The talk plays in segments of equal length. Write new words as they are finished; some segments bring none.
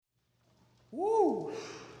Woo!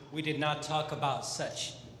 We did not talk about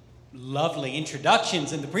such lovely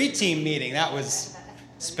introductions in the pre-team meeting. That was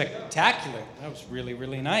spectacular. That was really,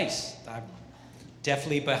 really nice. I'm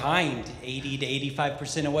definitely behind 80 to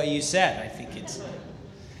 85% of what you said. I think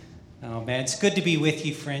oh man, it's good to be with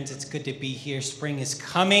you, friends. It's good to be here. Spring is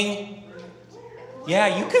coming.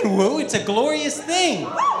 Yeah, you can woo. It's a glorious thing.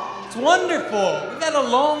 It's wonderful. We've had a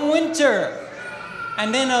long winter.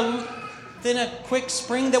 And then a quick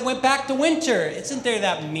spring that went back to winter. Isn't there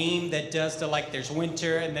that meme that does there's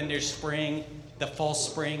winter and then there's spring, the false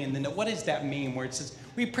spring, and then what is that meme where it says,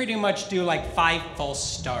 we pretty much do 5 false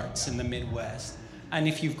starts in the Midwest. And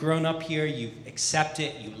if you've grown up here, you accept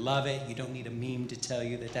it, you love it, you don't need a meme to tell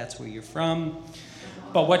you that that's where you're from.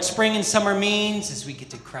 But what spring and summer means is we get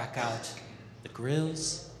to crack out the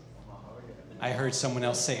grills. I heard someone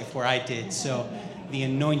else say it before I did, so the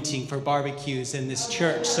anointing for barbecues in this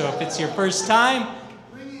church. So if it's your first time,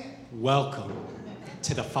 welcome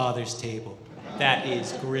to the Father's table. That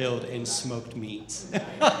is grilled and smoked meats.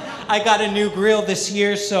 I got a new grill this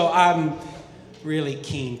year, so I'm really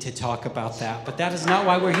keen to talk about that. But that is not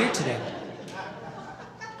why we're here today.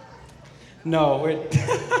 No, it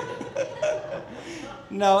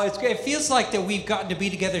feels like that we've gotten to be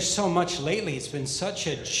together so much lately. It's been such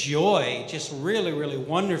a joy, just really, really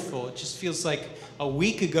wonderful. It just feels like a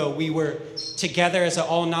week ago we were together as an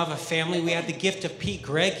all-Nava family. We had the gift of Pete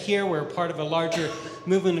Gregg here. We're part of a larger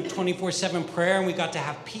movement of 24/7 prayer, and we got to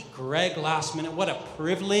have Pete Gregg last minute. What a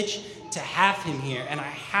privilege to have him here. And I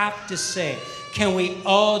have to say, can we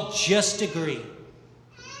all just agree,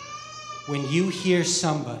 when you hear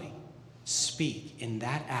somebody speak in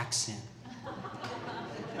that accent,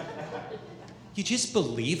 you just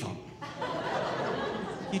believe them.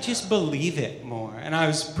 You just believe it more. And I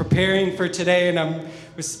was preparing for today, and I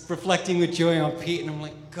was reflecting with Joy on Pete, and I'm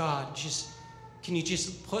like, God, can you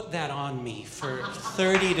just put that on me for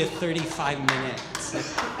 30 to 35 minutes?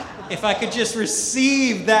 If I could just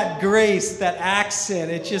receive that grace, that accent,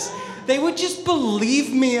 they would just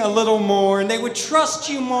believe me a little more, and they would trust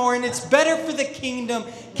you more, and it's better for the kingdom.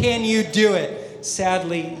 Can you do it?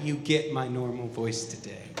 Sadly, you get my normal voice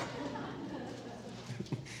today.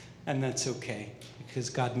 And that's okay,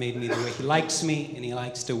 because God made me the way He likes me, and He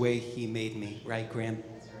likes the way He made me. Right, Graham?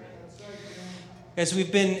 As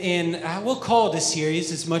we've been in, we'll call it a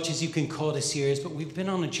series, as much as you can call it a series, but we've been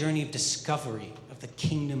on a journey of discovery of the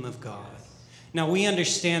kingdom of God. Now, we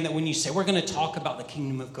understand that when you say, we're going to talk about the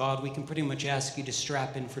kingdom of God, we can pretty much ask you to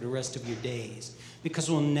strap in for the rest of your days, because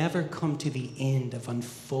we'll never come to the end of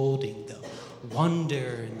unfolding the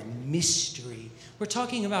wonder and the mystery. We're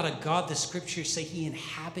talking about a God, the scriptures say He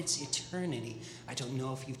inhabits eternity. I don't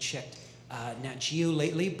know if you've checked Nat Geo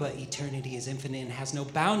lately, but eternity is infinite and has no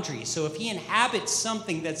boundaries. So if He inhabits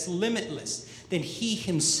something that's limitless, then He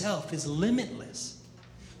Himself is limitless.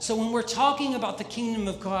 So when we're talking about the kingdom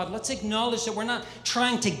of God, let's acknowledge that we're not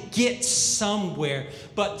trying to get somewhere,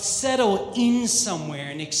 but settle in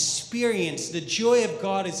somewhere and experience the joy of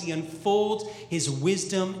God as He unfolds His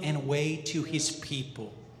wisdom and way to His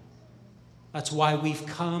people. That's why we've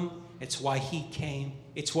come. It's why He came.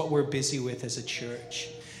 It's what we're busy with as a church.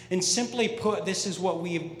 And simply put, this is what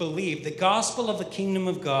we believe. The gospel of the kingdom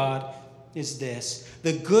of God is this: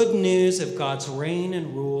 the good news of God's reign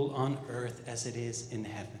and rule on earth as it is in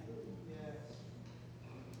heaven.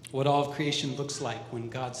 What all of creation looks like when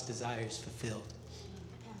God's desire is fulfilled.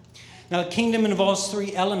 Now, the kingdom involves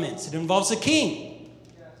 3 elements. It involves a king.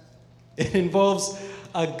 It involves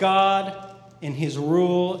a God in His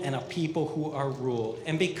rule and a people who are ruled.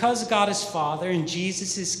 And because God is Father and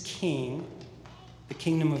Jesus is King, the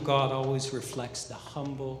kingdom of God always reflects the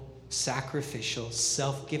humble, sacrificial,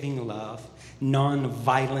 self-giving love,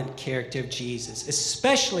 non-violent character of Jesus,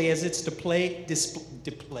 especially as it's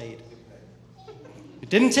displayed. It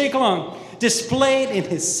didn't take long. Displayed in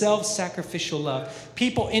His self-sacrificial love.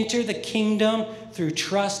 People enter the kingdom through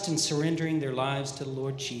trust and surrendering their lives to the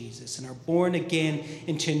Lord Jesus, and are born again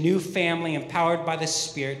into a new family, empowered by the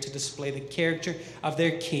Spirit to display the character of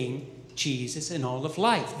their King, Jesus, in all of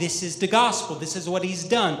life. This is the gospel. This is what He's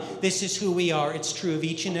done. This is who we are. It's true of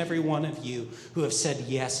each and every one of you who have said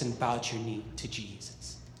yes and bowed your knee to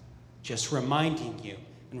Jesus. Just reminding you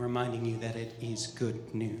that it is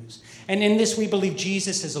good news. And in this, we believe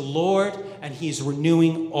Jesus is a Lord, and He is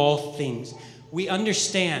renewing all things. We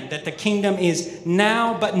understand that the kingdom is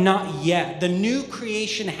now, but not yet. The new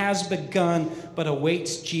creation has begun, but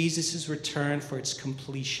awaits Jesus' return for its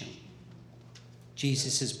completion.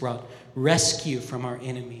 Jesus has brought rescue from our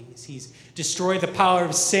enemies. He's destroyed the power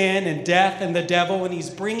of sin and death and the devil, and He's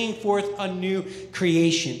bringing forth a new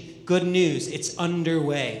creation. Good news, it's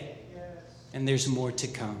underway. And there's more to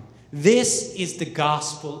come. This is the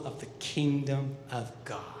gospel of the kingdom of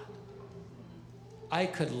God. I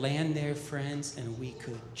could land there, friends, and we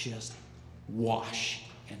could just wash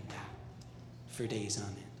in that for days on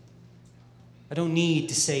end. I don't need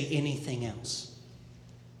to say anything else,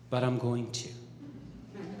 but I'm going to.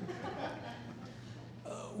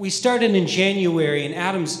 We started in January, and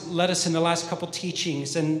Adam's led us in the last couple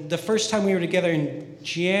teachings. And the first time we were together in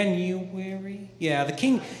January,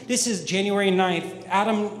 this is January 9th.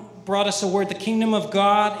 Adam brought us a word, the kingdom of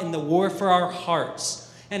God and the war for our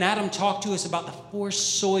hearts. And Adam talked to us about the 4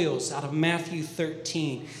 soils out of Matthew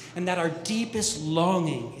 13, and that our deepest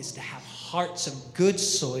longing is to have hearts of good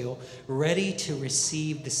soil ready to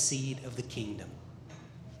receive the seed of the kingdom.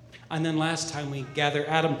 And then last time we gathered,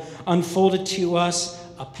 Adam unfolded to us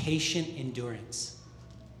a patient endurance.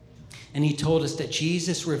 And he told us that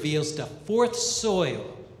Jesus reveals the 4th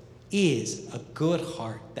soil is a good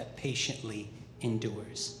heart that patiently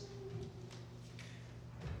endures.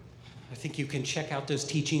 I think you can check out those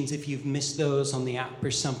teachings if you've missed those on the app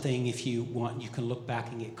or something. If you want, you can look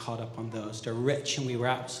back and get caught up on those. They're rich, and we were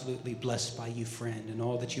absolutely blessed by you, friend, and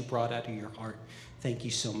all that you brought out of your heart. Thank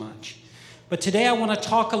you so much. But today I want to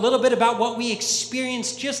talk a little bit about what we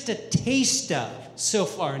experienced just a taste of so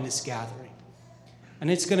far in this gathering.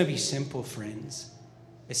 And it's going to be simple, friends.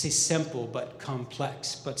 I say simple, but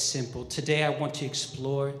complex, but simple. Today I want to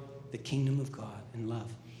explore the kingdom of God and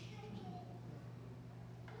love.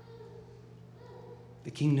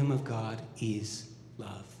 The kingdom of God is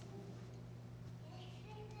love.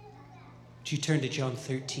 Would you turn to John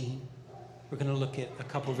 13? We're going to look at a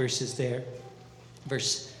couple verses there.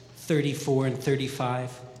 Verse 34 and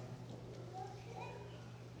 35.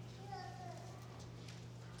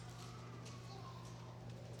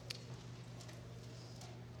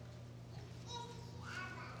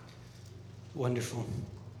 Wonderful.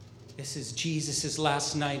 This is Jesus'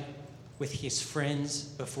 last night with his friends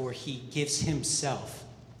before he gives himself,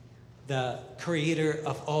 the creator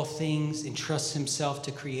of all things, entrusts himself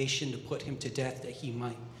to creation to put him to death that he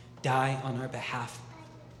might die on our behalf,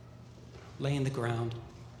 lay in the ground,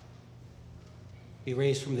 be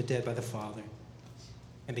raised from the dead by the Father,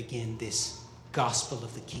 and begin this gospel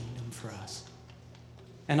of the kingdom for us.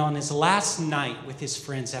 And on his last night with his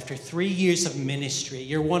friends, after 3 years of ministry,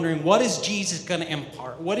 you're wondering, what is Jesus going to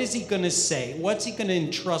impart? What is he going to say? What's he going to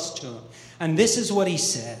entrust to him? And this is what he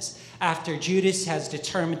says. After Judas has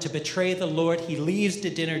determined to betray the Lord, he leaves the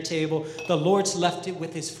dinner table. The Lord's left it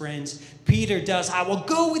with his friends. Peter does, I will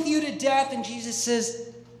go with you to death. And Jesus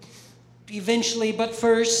says, eventually, but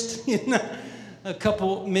first, a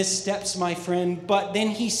couple missteps, my friend. But then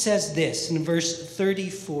he says this in verse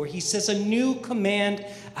 34. He says, a new command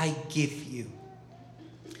I give you.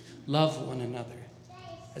 Love one another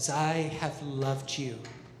as I have loved you.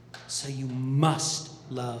 So you must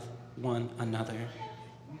love one another.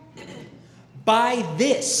 By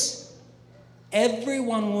this,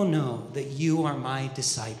 everyone will know that you are my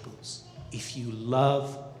disciples if you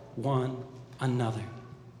love one another.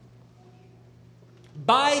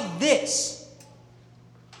 By this,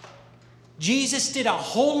 Jesus did a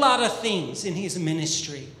whole lot of things in his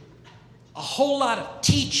ministry. A whole lot of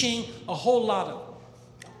teaching, a whole lot of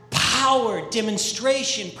power,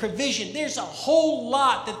 demonstration, provision. There's a whole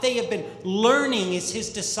lot that they have been learning as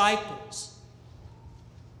his disciples.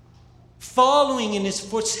 Following in his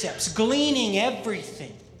footsteps, gleaning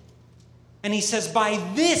everything. And he says, by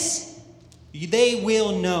this, they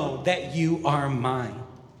will know that you are mine.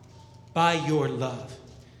 By your love.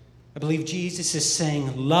 I believe Jesus is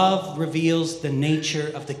saying love reveals the nature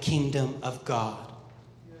of the kingdom of God.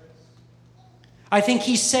 I think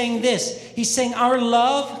he's saying this. He's saying our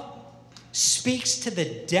love speaks to the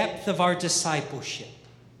depth of our discipleship.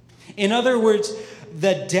 In other words,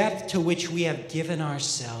 the depth to which we have given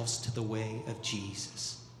ourselves to the way of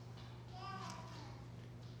Jesus.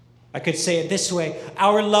 I could say it this way.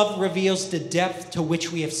 Our love reveals the depth to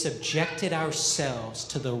which we have subjected ourselves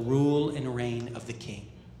to the rule and reign of the King.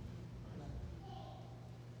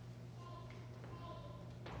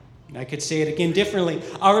 I could say it again differently.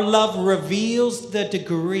 Our love reveals the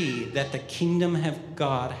degree that the kingdom of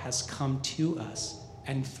God has come to us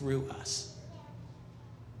and through us.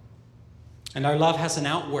 And our love has an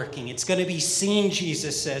outworking. It's going to be seen,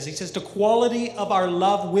 Jesus says. He says the quality of our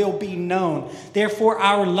love will be known. Therefore,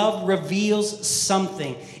 our love reveals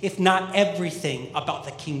something, if not everything, about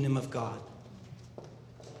the kingdom of God.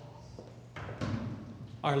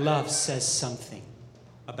 Our love says something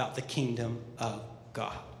about the kingdom of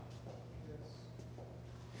God.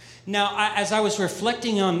 Now, as I was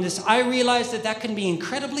reflecting on this, I realized that can be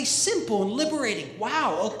incredibly simple and liberating.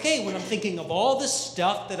 Wow, okay, when I'm thinking of all the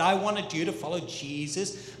stuff that I want to do to follow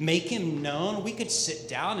Jesus, make him known, we could sit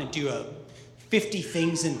down and do 50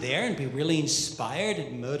 things in there and be really inspired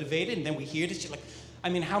and motivated. And then we hear this, you're like, I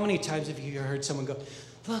mean, how many times have you heard someone go,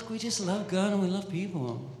 look, we just love God and we love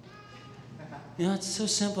people. You know, it's so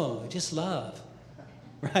simple, just love,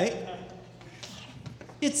 right?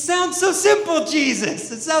 It sounds so simple,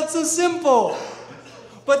 Jesus. It sounds so simple.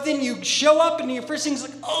 But then you show up and your first thing's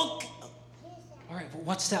like, oh, all right, well,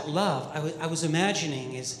 what's that love? I was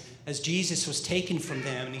imagining as Jesus was taken from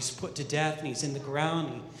them and he's put to death and he's in the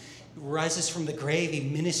ground, he rises from the grave, he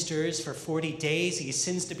ministers for 40 days, he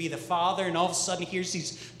ascends to be the Father, and all of a sudden here's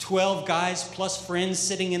these 12 guys plus friends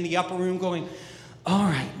sitting in the upper room going, all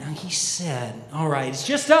right, now he said, all right, it's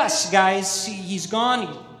just us, guys. He's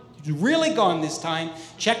gone. He's really gone this time.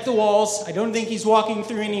 Check the walls. I don't think he's walking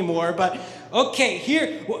through anymore. But, okay,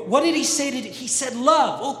 here, what did he say? He said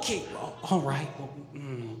love. Okay, well, all right. Well,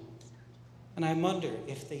 And I wonder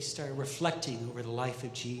if they started reflecting over the life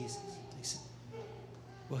of Jesus. They said,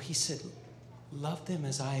 well, he said, love them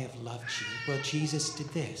as I have loved you. Well, Jesus did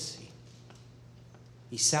this.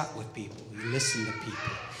 He sat with people. He listened to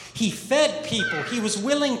people. He fed people. He was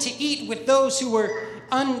willing to eat with those who were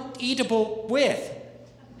uneatable with.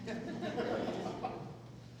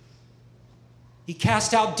 He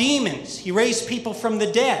cast out demons. He raised people from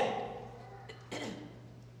the dead.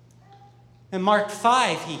 In Mark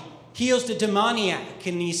 5, he heals the demoniac,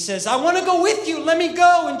 and he says, I want to go with you. Let me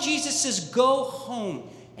go. And Jesus says, go home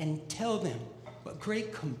and tell them what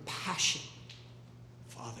great compassion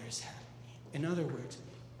fathers have. In other words,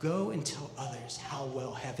 go and tell others how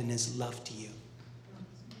well heaven has loved you.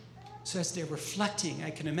 So as they're reflecting, I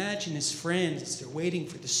can imagine his friends, as they're waiting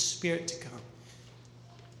for the Spirit to come,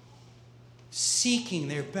 seeking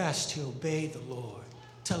their best to obey the Lord,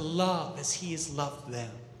 to love as he has loved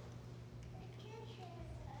them,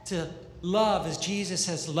 to love as Jesus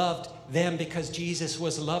has loved them because Jesus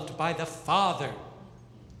was loved by the Father.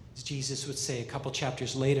 As Jesus would say a couple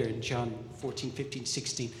chapters later in John 14, 15,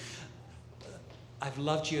 16, I've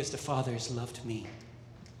loved you as the Father has loved me.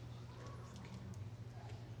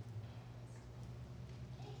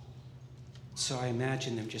 So I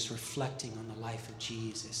imagine them just reflecting on the life of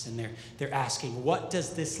Jesus, and they're asking, what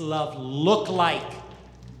does this love look like?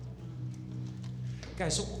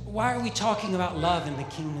 Guys, why are we talking about love in the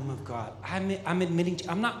kingdom of God? I'm admitting,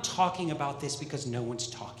 I'm not talking about this because no one's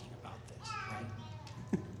talking about this,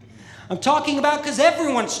 right? I'm talking about because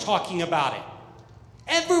everyone's talking about it.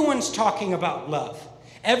 Everyone's talking about love.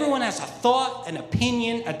 Everyone has a thought, an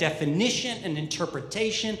opinion, a definition, an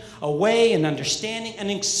interpretation, a way, an understanding, an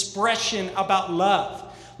expression about love.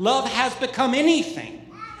 Love has become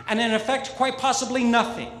anything, and in effect, quite possibly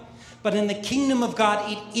nothing. But in the kingdom of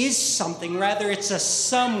God, it is something. Rather, it's a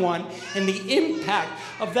someone, and the impact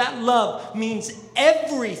of that love means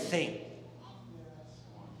everything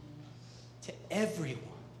to everyone.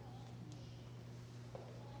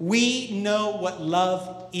 We know what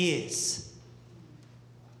love is.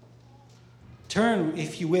 Turn,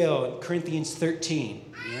 if you will, Corinthians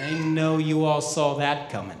 13. I know you all saw that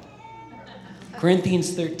coming.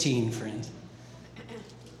 Corinthians 13, friends.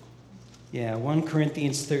 Yeah, 1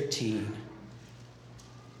 Corinthians 13.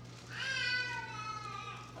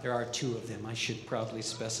 There are two of them. I should probably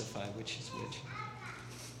specify which is which.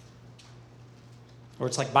 Or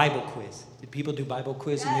it's like Bible quiz. Did people do Bible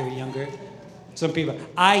quiz when they were younger? Some people.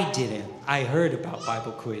 I didn't. I heard about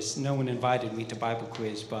Bible quiz. No one invited me to Bible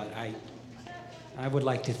quiz, but I would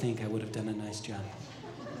like to think I would have done a nice job.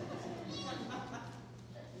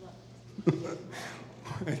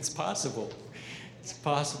 It's possible. It's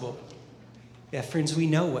possible. Yeah, friends, we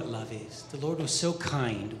know what love is. The Lord was so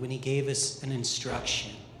kind when he gave us an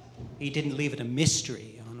instruction. He didn't leave it a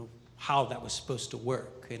mystery on how that was supposed to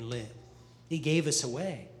work and live. He gave us a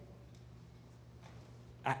way.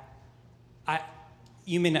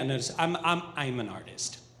 You may not notice, I'm an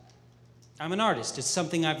artist. I'm an artist. It's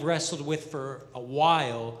something I've wrestled with for a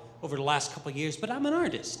while over the last couple of years, but I'm an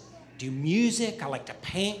artist. I do music, I like to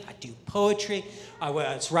paint, I do poetry, I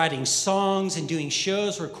was writing songs and doing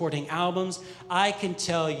shows, recording albums. I can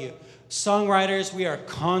tell you, songwriters, we are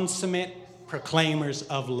consummate proclaimers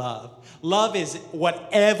of love. Love is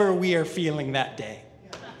whatever we are feeling that day.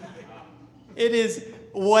 It is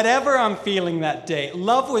whatever I'm feeling that day.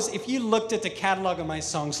 Love was, if you looked at the catalog of my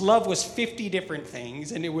songs, love was 50 different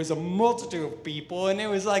things, and it was a multitude of people, and it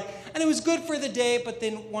was good for the day, but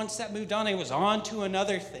then once that moved on, it was on to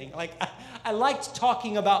another thing. Like, I liked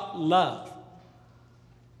talking about love,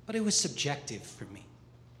 but it was subjective for me.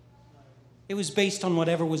 It was based on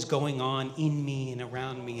whatever was going on in me and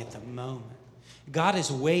around me at the moment. God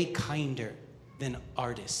is way kinder than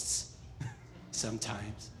artists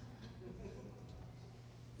sometimes.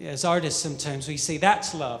 Yeah, as artists, sometimes we say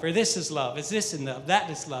that's love, or this is love, is this in love, that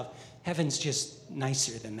is love. Heaven's just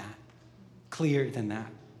nicer than that, clearer than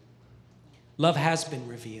that. Love has been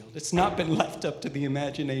revealed. It's not been left up to the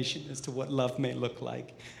imagination as to what love may look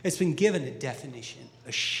like. It's been given a definition,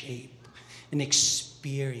 a shape, an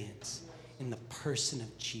experience in the person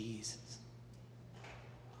of Jesus.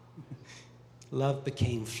 Love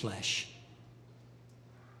became flesh.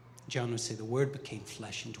 John would say the Word became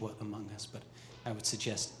flesh and dwelt among us, but I would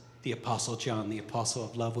suggest the Apostle John, the apostle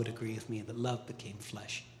of love, would agree with me that love became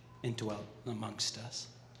flesh and dwelt amongst us.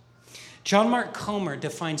 John Mark Comer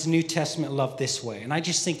defines New Testament love this way, and I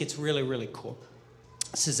just think it's really, really cool.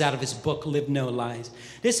 This is out of his book, Live No Lies.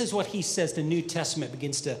 This is what he says the New Testament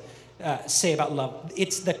begins to say about love.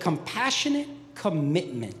 It's the compassionate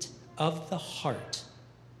commitment of the heart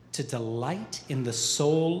to delight in the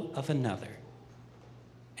soul of another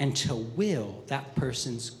and to will that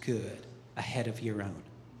person's good ahead of your own,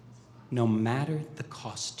 no matter the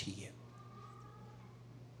cost to you.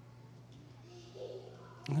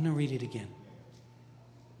 I'm going to read it again.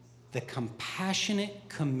 The compassionate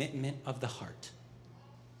commitment of the heart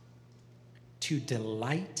to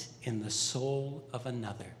delight in the soul of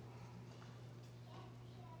another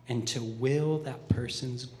and to will that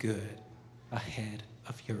person's good ahead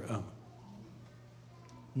of your own,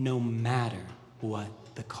 no matter what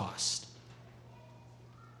the cost.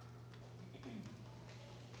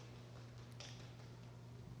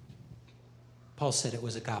 Paul said it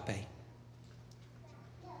was agape.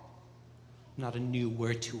 Not a new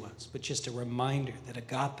word to us, but just a reminder that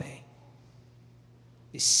agape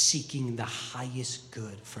is seeking the highest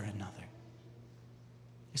good for another.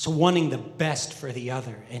 It's wanting the best for the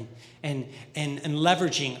other and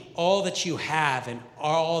leveraging all that you have and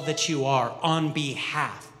all that you are on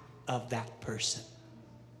behalf of that person.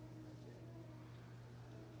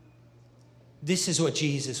 This is what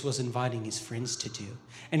Jesus was inviting his friends to do.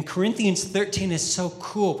 And Corinthians 13 is so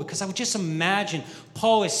cool because I would just imagine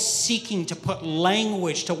Paul is seeking to put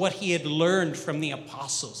language to what he had learned from the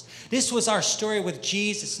apostles. This was our story with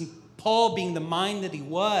Jesus, and Paul, being the mind that he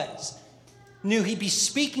was, knew he'd be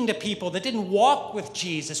speaking to people that didn't walk with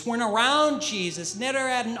Jesus, weren't around Jesus, never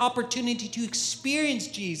had an opportunity to experience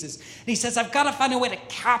Jesus. And he says, I've got to find a way to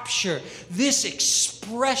capture this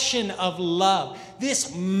expression of love,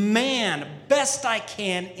 this man, best I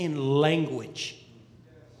can in language.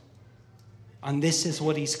 And this is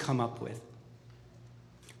what he's come up with.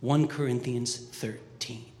 1 Corinthians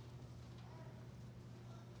 13.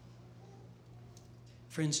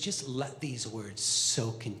 Friends, just let these words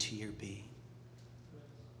soak into your being.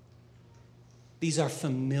 These are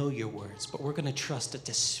familiar words, but we're going to trust that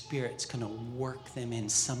the Spirit's going to work them in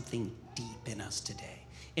something deep in us today,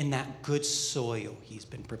 in that good soil he's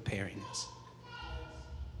been preparing us.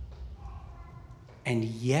 And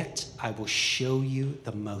yet I will show you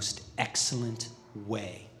the most excellent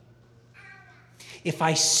way. If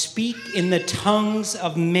I speak in the tongues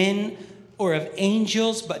of men or of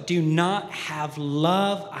angels, but do not have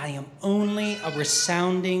love, I am only a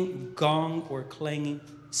resounding gong or clanging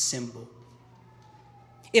cymbal.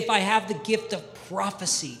 If I have the gift of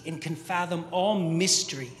prophecy and can fathom all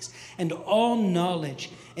mysteries and all knowledge,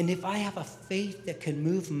 and if I have a faith that can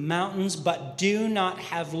move mountains but do not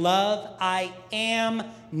have love, I am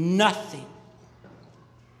nothing.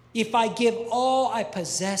 If I give all I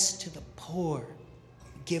possess to the poor,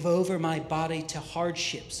 give over my body to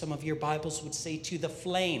hardship, some of your Bibles would say to the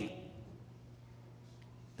flame,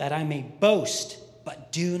 that I may boast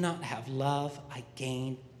but do not have love, I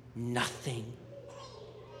gain nothing.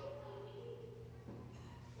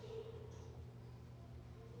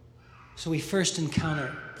 So we first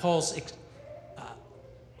encounter Paul's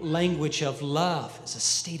language of love as a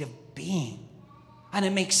state of being. And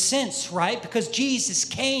it makes sense, right? Because Jesus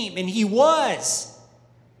came and he was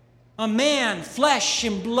a man, flesh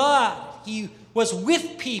and blood. He was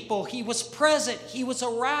with people. He was present. He was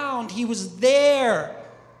around. He was there.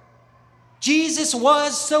 Jesus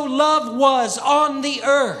was, so love was on the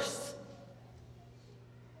earth.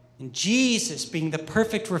 And Jesus, being the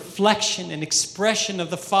perfect reflection and expression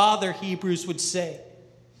of the Father, Hebrews would say,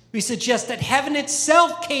 we suggest that heaven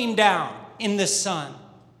itself came down in the Son.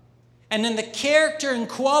 And in the character and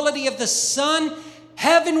quality of the Son,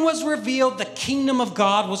 heaven was revealed, the kingdom of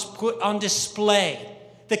God was put on display.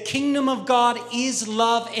 The kingdom of God is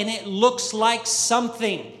love, and it looks like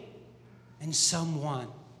something and someone.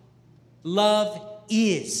 Love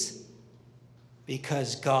is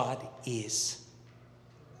because God is.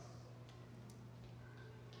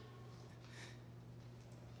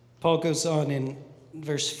 Paul goes on in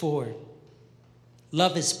verse 4.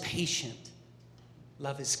 Love is patient.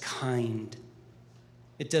 Love is kind.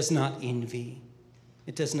 It does not envy.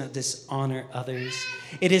 It does not dishonor others.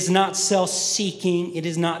 It is not self-seeking. It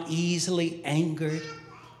is not easily angered.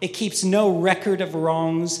 It keeps no record of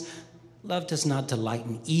wrongs. Love does not delight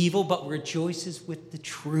in evil, but rejoices with the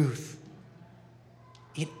truth.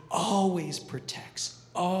 It always protects,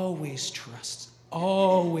 always trusts,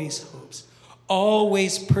 always hopes,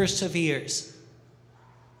 always perseveres.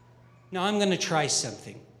 Now I'm going to try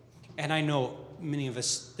something. And I know many of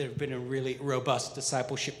us that have been in really robust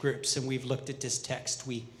discipleship groups and we've looked at this text,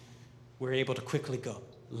 we were able to quickly go,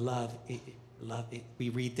 love it, love it. We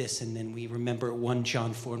read this and then we remember 1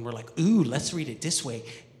 John 4 and we're like, ooh, let's read it this way.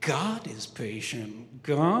 God is patient.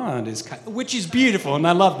 God is kind, which is beautiful, and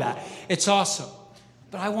I love that. It's awesome.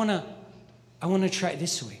 But I want to try it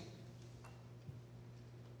this way.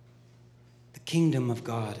 The kingdom of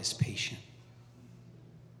God is patient.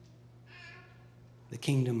 The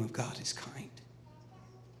kingdom of God is kind.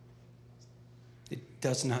 It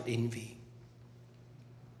does not envy.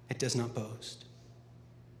 It does not boast.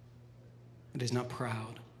 It is not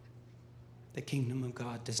proud. The kingdom of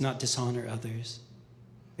God does not dishonor others.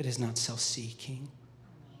 It is not self-seeking.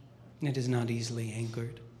 And it is not easily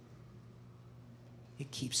angered. It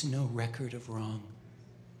keeps no record of wrong.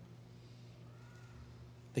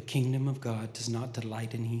 The kingdom of God does not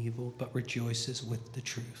delight in evil, but rejoices with the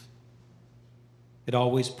truth. It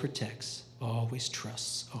always protects, always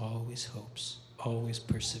trusts, always hopes, always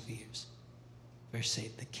perseveres. Verse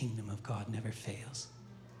 8, the kingdom of God never fails.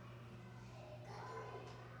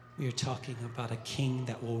 We are talking about a king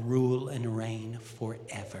that will rule and reign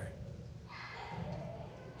forever.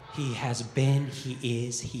 He has been, he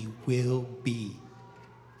is, he will be.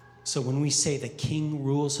 So when we say the king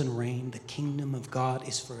rules and reigns, the kingdom of God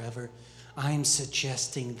is forever, I'm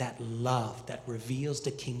suggesting that love that reveals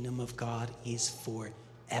the kingdom of God is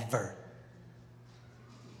forever.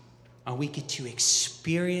 And we get to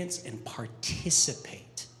experience and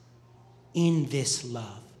participate in this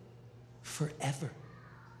love forever.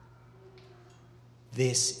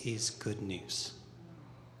 This is good news.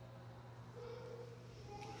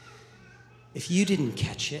 If you didn't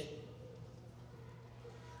catch it,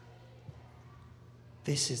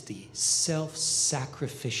 this is the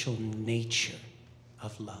self-sacrificial nature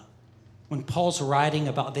of love. When Paul's writing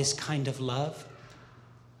about this kind of love,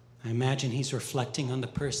 I imagine he's reflecting on the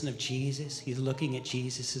person of Jesus. He's looking at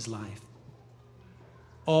Jesus' life.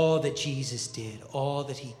 All that Jesus did, all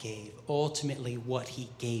that he gave, ultimately what he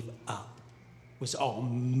gave up was all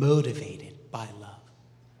motivated by love.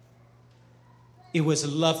 It was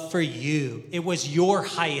love for you. It was your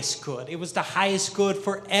highest good. It was the highest good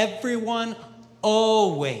for everyone,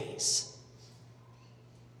 always.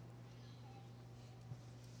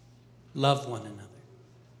 Love one another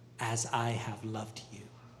as I have loved you.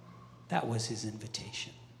 That was his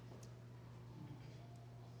invitation.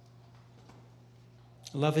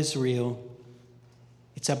 Love is real.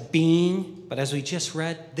 It's a being, but as we just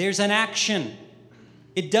read, there's an action.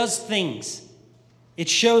 It does things. It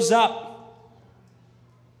shows up.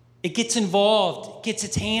 It gets involved. It gets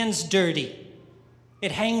its hands dirty.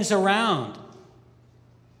 It hangs around.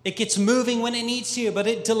 It gets moving when it needs to, but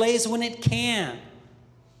it delays when it can.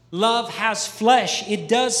 Love has flesh. It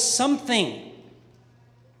does something.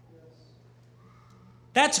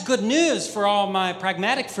 That's good news for all my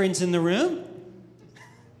pragmatic friends in the room.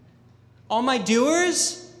 All my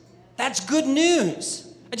doers, that's good news.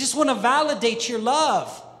 I just want to validate your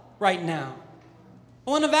love right now. I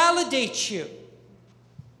want to validate you.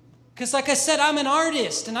 Because like I said, I'm an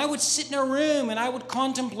artist, and I would sit in a room and I would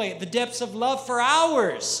contemplate the depths of love for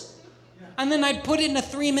hours. And then I'd put it in a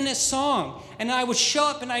 3-minute song, and I would show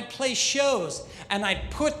up and I'd play shows, and I'd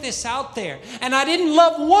put this out there, and I didn't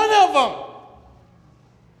love one of them.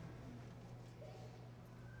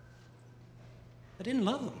 I didn't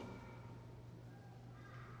love them.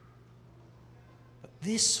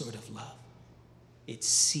 This sort of love, it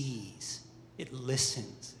sees, it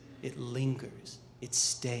listens, it lingers, it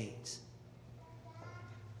stays.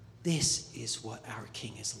 This is what our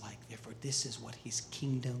King is like. Therefore, this is what his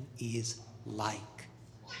kingdom is like.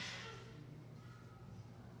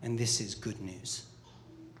 And this is good news.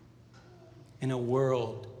 In a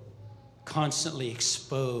world constantly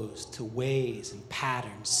exposed to ways and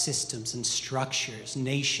patterns, systems and structures,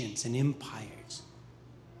 nations and empires,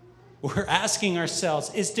 we're asking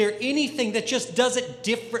ourselves, is there anything that just does it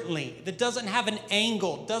differently, that doesn't have an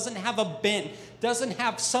angle, doesn't have a bent, doesn't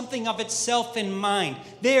have something of itself in mind?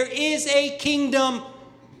 There is a kingdom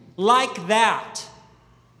like that.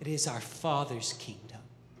 It is our Father's kingdom.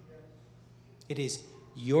 It is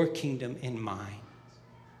your kingdom and mine,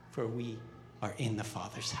 for we are in the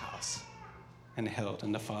Father's house and held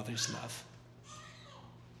in the Father's love.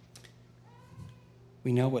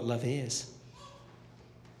 We know what love is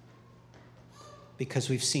because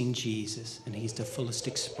we've seen Jesus, and he's the fullest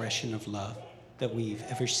expression of love that we've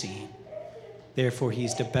ever seen. Therefore,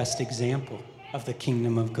 he's the best example of the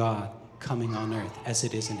kingdom of God coming on earth as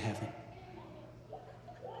it is in heaven.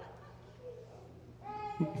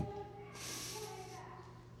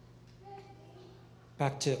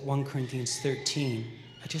 Back to 1 Corinthians 13.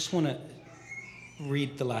 I just want to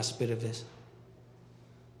read the last bit of this.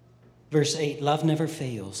 Verse 8, love never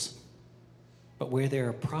fails. But where there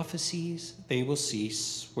are prophecies, they will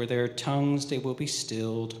cease. Where there are tongues, they will be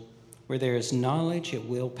stilled. Where there is knowledge, it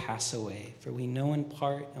will pass away. For we know in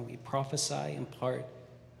part and we prophesy in part.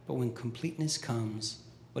 But when completeness comes,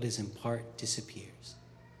 what is in part disappears.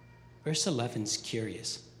 Verse 11 is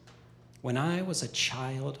curious. When I was a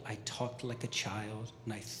child, I talked like a child,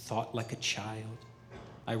 and I thought like a child.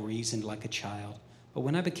 I reasoned like a child. But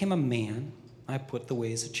when I became a man, I put the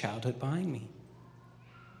ways of childhood behind me.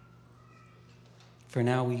 For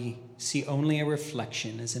now we see only a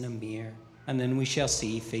reflection as in a mirror, and then we shall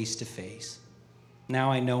see face to face.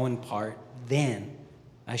 Now I know in part, then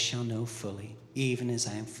I shall know fully, even as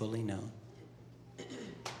I am fully known.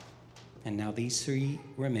 And now these three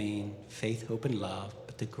remain, faith, hope, and love.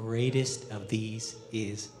 But the greatest of these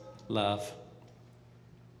is love.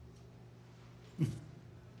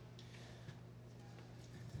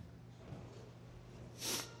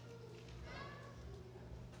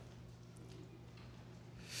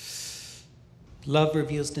 Love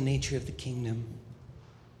reveals the nature of the kingdom.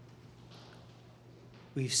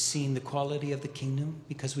 We've seen the quality of the kingdom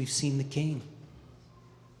because we've seen the King.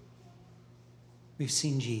 We've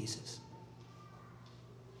seen Jesus.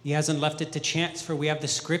 He hasn't left it to chance, for we have the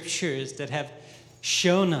scriptures that have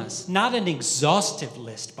shown us, not an exhaustive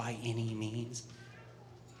list by any means,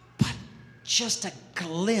 but just a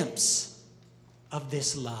glimpse of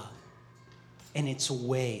this love and its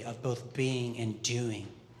way of both being and doing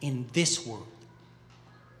in this world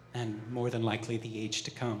and more than likely the age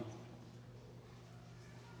to come.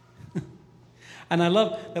 And I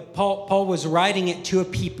love that Paul was writing it to a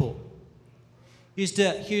people. Here's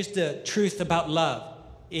the truth about love.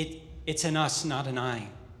 It's an us, not an I.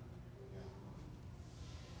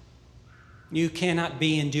 You cannot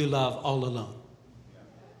be and do love all alone.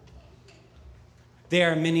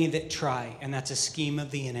 There are many that try, and that's a scheme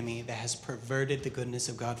of the enemy that has perverted the goodness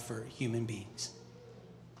of God for human beings.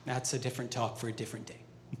 That's a different talk for a different day.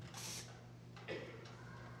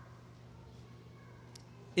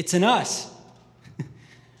 It's an us.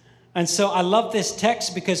 And so I love this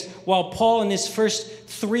text because while Paul in his first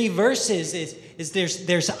 3 verses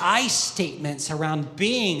there's I statements around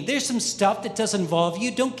being. There's some stuff that does involve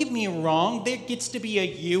you. Don't get me wrong. There gets to be a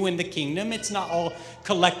you in the kingdom. It's not all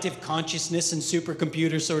collective consciousness and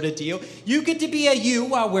supercomputer sort of deal. You get to be a you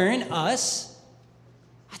while we're in us.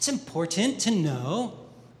 That's important to know.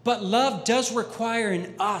 But love does require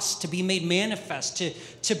an us to be made manifest,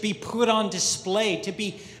 to be put on display, to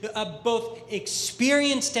be both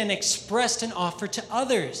experienced and expressed and offered to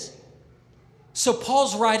others. So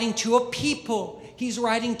Paul's writing to a people. He's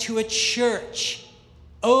writing to a church.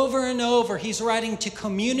 Over and over, he's writing to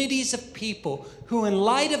communities of people who, in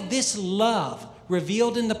light of this love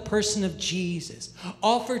revealed in the person of Jesus,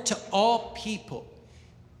 offered to all people,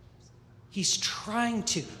 he's trying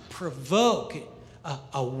to provoke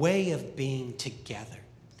a way of being together.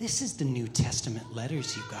 This is the New Testament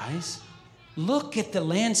letters, you guys. Look at the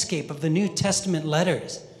landscape of the New Testament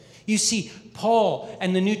letters. You see, Paul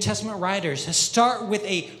and the New Testament writers start with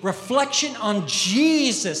a reflection on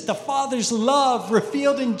Jesus, the Father's love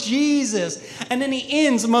revealed in Jesus. And then he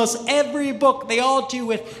ends most every book they all do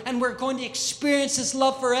with, and we're going to experience this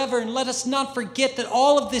love forever. And let us not forget that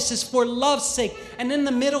all of this is for love's sake. And in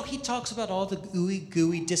the middle, he talks about all the ooey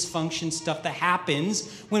gooey dysfunction stuff that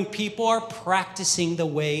happens when people are practicing the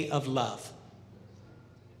way of love.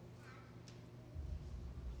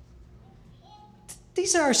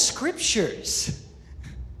 These are our scriptures.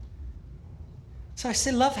 So I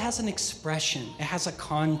say love has an expression. It has a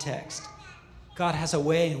context. God has a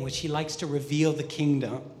way in which he likes to reveal the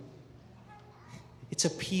kingdom. It's a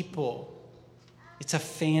people. It's a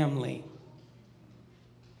family.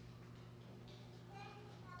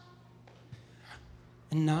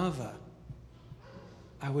 And Nava,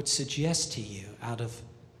 I would suggest to you out of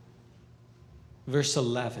verse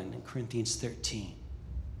 11 in Corinthians 13,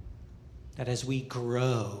 that as we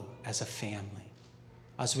grow as a family,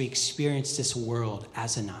 as we experience this world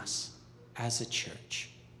as an us, as a church,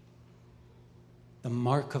 the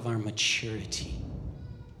mark of our maturity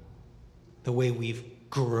the way we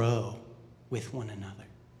grow with one another,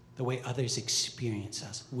 the way others experience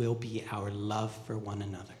us will be our love for one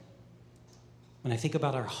another. When I think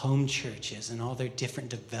about our home churches and all their different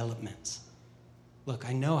developments, look,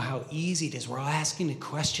 I know how easy it is. We're all asking the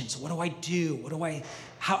questions. What do I do?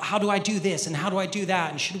 How do I do this? And how do I do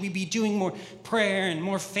that? And should we be doing more prayer and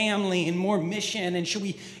more family and more mission? And should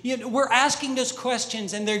we, we're asking those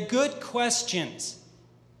questions, and they're good questions,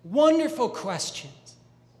 wonderful questions.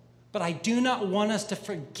 But I do not want us to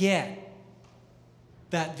forget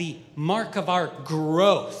that the mark of our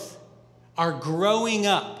growth, our growing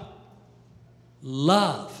up,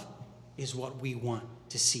 love is what we want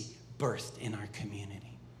to see birthed in our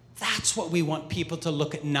community. That's what we want people to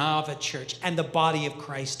look at Nava Church and the body of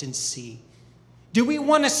Christ and see. Do we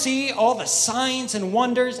want to see all the signs and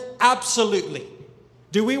wonders? Absolutely.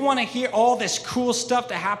 Do we want to hear all this cool stuff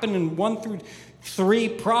to happen in 1 through 3,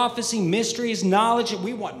 prophecy, mysteries, knowledge?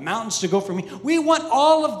 We want mountains to go from here. We want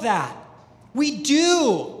all of that. We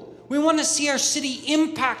do. We want to see our city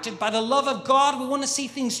impacted by the love of God. We want to see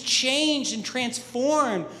things change and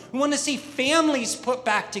transform. We want to see families put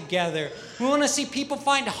back together. We want to see people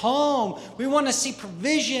find home. We want to see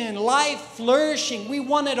provision, life flourishing. We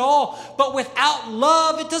want it all. But without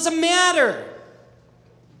love, it doesn't matter.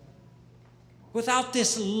 Without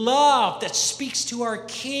this love that speaks to our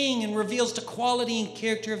King and reveals the quality and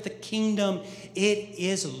character of the kingdom, it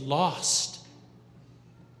is lost.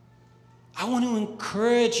 I want to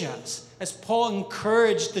encourage us, as Paul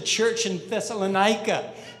encouraged the church in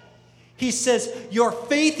Thessalonica. He says, your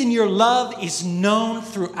faith and your love is known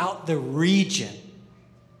throughout the region.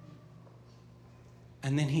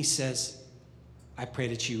 And then he says, I pray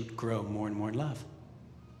that you grow more and more in love.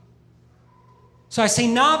 So I say,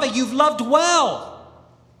 Nava, you've loved well.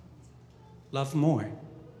 Love more.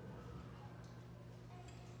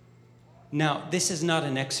 Now, this is not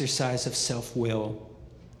an exercise of self-will.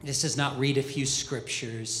 This is not read a few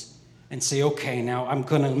scriptures and say, okay, now I'm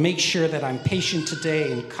going to make sure that I'm patient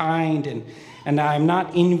today and kind and I'm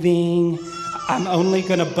not envying. I'm only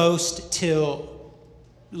going to boast till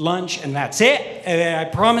lunch and that's it. I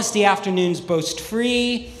promise the afternoon's boast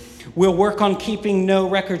free. We'll work on keeping no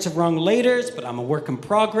records of wrong laters, but I'm a work in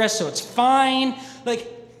progress, so it's fine. Like,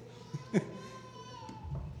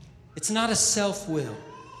 it's not a self-will.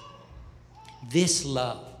 This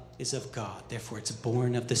love is of God. Therefore, it's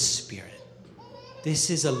born of the Spirit.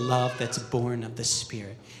 This is a love that's born of the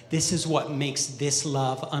Spirit. This is what makes this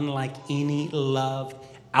love unlike any love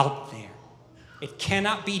out there. It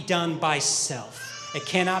cannot be done by self. It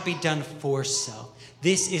cannot be done for self.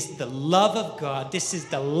 This is the love of God. This is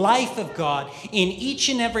the life of God in each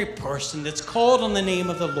and every person that's called on the name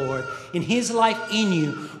of the Lord. And his life in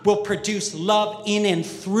you will produce love in and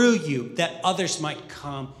through you that others might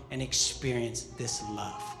come and experience this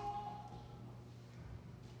love.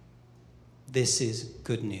 This is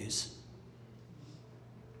good news.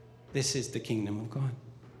 This is the kingdom of God.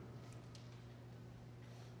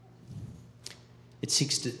 It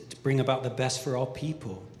seeks to bring about the best for all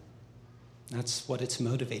people. That's what it's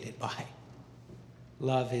motivated by.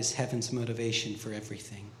 Love is heaven's motivation for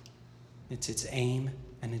everything. It's its aim,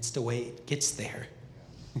 and it's the way it gets there.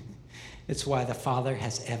 It's why the Father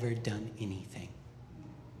has ever done anything.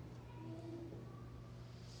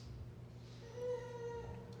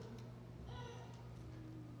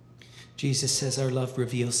 Jesus says our love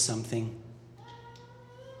reveals something.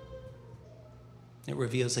 It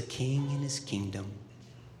reveals a king and his kingdom.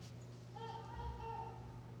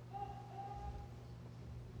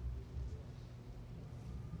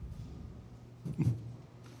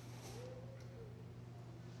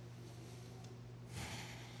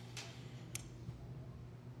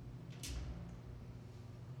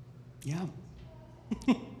 Yeah.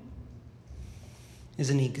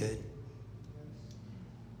 Isn't he good?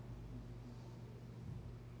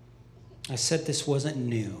 I said this wasn't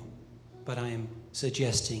new, but I am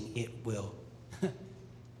suggesting it will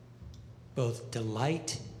both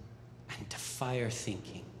delight and defy our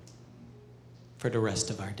thinking for the rest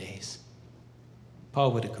of our days.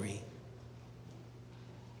 Paul would agree.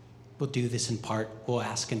 We'll do this in part, we'll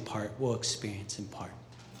ask in part, we'll experience in part.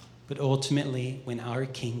 But ultimately, when our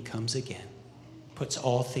King comes again, puts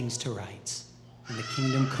all things to rights, and the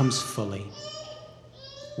kingdom comes fully,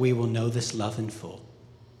 we will know this love in full.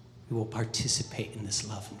 We will participate in this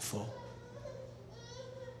love in full.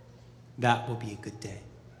 That will be a good day.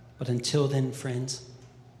 But until then, friends,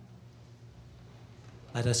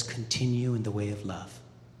 let us continue in the way of love.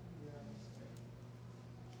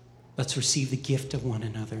 Let's receive the gift of one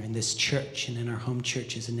another in this church and in our home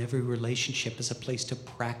churches, and every relationship as a place to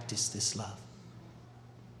practice this love.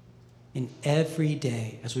 And every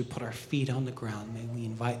day, as we put our feet on the ground, may we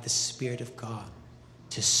invite the Spirit of God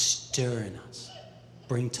to stir in us,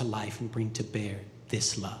 bring to life and bring to bear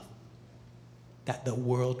this love, that the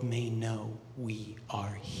world may know we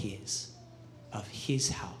are his, of his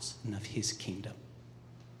house and of his kingdom.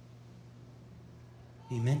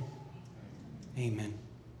 Amen? Amen.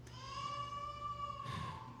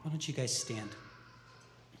 Why don't you guys stand?